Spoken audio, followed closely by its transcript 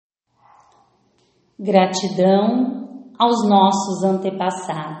Gratidão aos nossos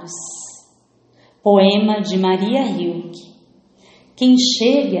antepassados. Poema de Maria Rilke. Quem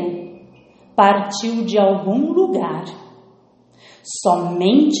chega partiu de algum lugar.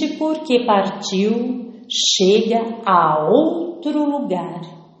 Somente porque partiu chega a outro lugar.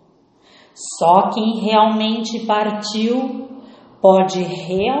 Só quem realmente partiu pode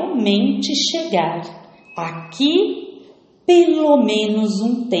realmente chegar aqui, pelo menos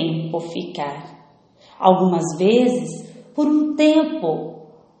um tempo ficar. Algumas vezes por um tempo,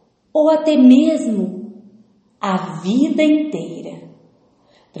 ou até mesmo a vida inteira.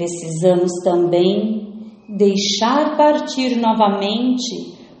 Precisamos também deixar partir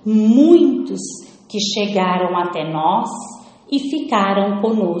novamente muitos que chegaram até nós e ficaram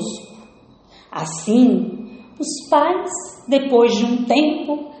conosco. Assim, os pais, depois de um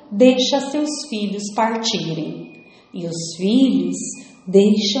tempo, deixam seus filhos partirem. E os filhos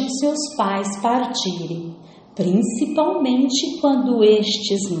deixam seus pais partirem, principalmente quando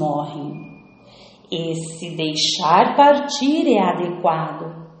estes morrem. Esse deixar partir é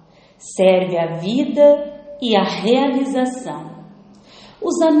adequado, serve à vida e à realização.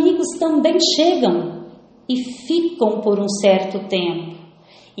 Os amigos também chegam e ficam por um certo tempo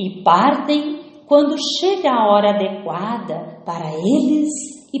e partem quando chega a hora adequada para eles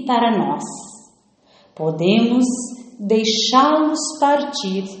e para nós. Podemos deixá-los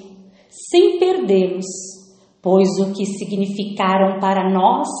partir sem perdê-los, pois o que significaram para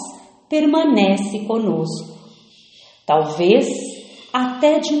nós permanece conosco. Talvez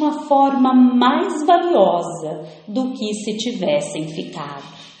até de uma forma mais valiosa do que se tivessem ficado.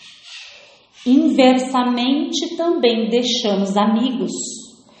 Inversamente, também deixamos amigos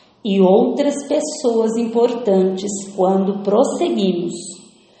e outras pessoas importantes quando prosseguimos,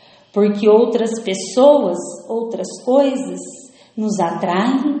 porque outras pessoas, outras coisas nos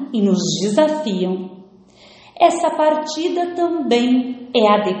atraem e nos desafiam. Essa partida também é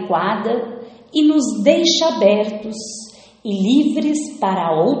adequada e nos deixa abertos e livres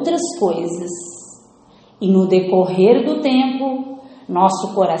para outras coisas. E no decorrer do tempo,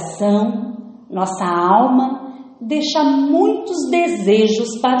 nosso coração, nossa alma deixa muitos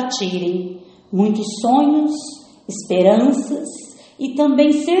desejos partirem, muitos sonhos, esperanças e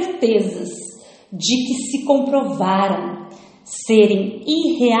também certezas de que se comprovaram serem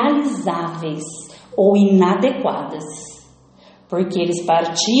irrealizáveis ou inadequadas. Porque eles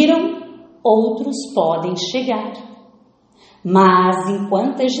partiram, outros podem chegar. Mas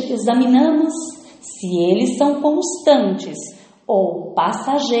enquanto examinamos se eles são constantes ou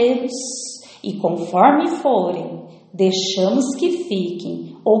passageiros, e conforme forem, deixamos que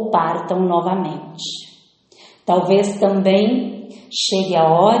fiquem ou partam novamente. Talvez também chegue a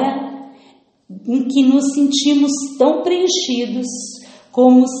hora em que nos sentimos tão preenchidos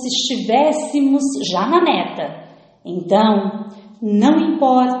como se estivéssemos já na meta. Então, não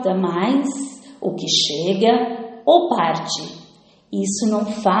importa mais o que chega ou parte. Isso não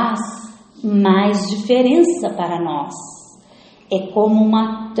faz mais diferença para nós. É como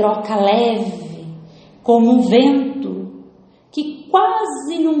uma troca leve, como um vento que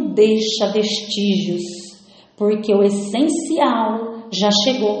quase não deixa vestígios, porque o essencial já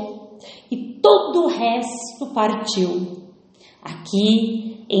chegou e todo o resto partiu.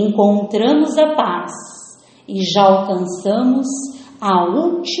 Aqui encontramos a paz e já alcançamos a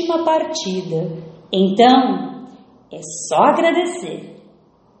última partida. Então, é só agradecer.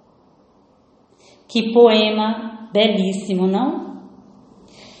 Que poema belíssimo, não?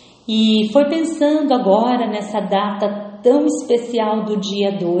 E foi pensando agora nessa data tão especial do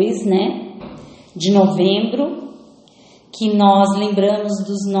dia 2, né? De novembro, que nós lembramos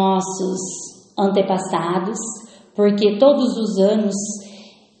dos nossos antepassados, porque todos os anos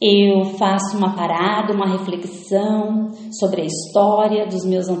eu faço uma parada, uma reflexão sobre a história dos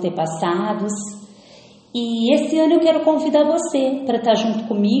meus antepassados. E esse ano eu quero convidar você para estar junto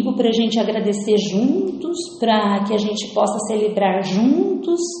comigo, para a gente agradecer juntos, para que a gente possa celebrar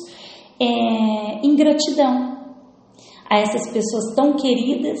juntos em gratidão a essas pessoas tão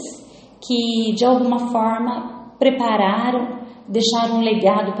queridas que de alguma forma prepararam, deixaram um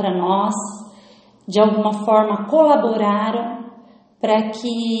legado para nós, de alguma forma colaboraram para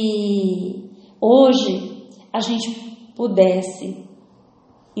que hoje a gente pudesse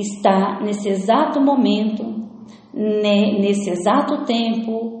estar nesse exato momento, nesse exato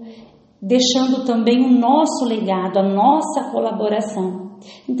tempo, deixando também o nosso legado, a nossa colaboração.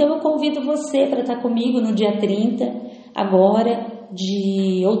 Então eu convido você para estar comigo no dia 30, agora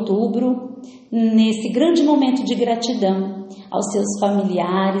de outubro, nesse grande momento de gratidão aos seus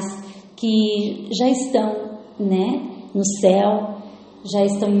familiares que já estão, no céu, já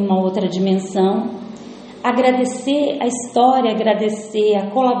estão em uma outra dimensão agradecer a história, agradecer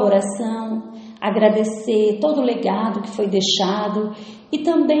a colaboração, agradecer todo o legado que foi deixado e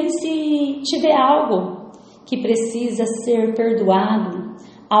também se tiver algo que precisa ser perdoado,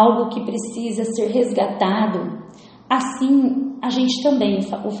 algo que precisa ser resgatado, assim a gente também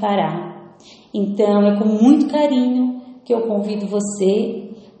o fará. Então é com muito carinho que eu convido você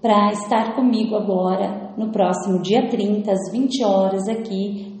para estar comigo agora no próximo dia 30, às 20 horas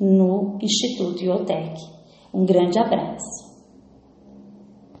aqui no Instituto Iotec. Um grande abraço.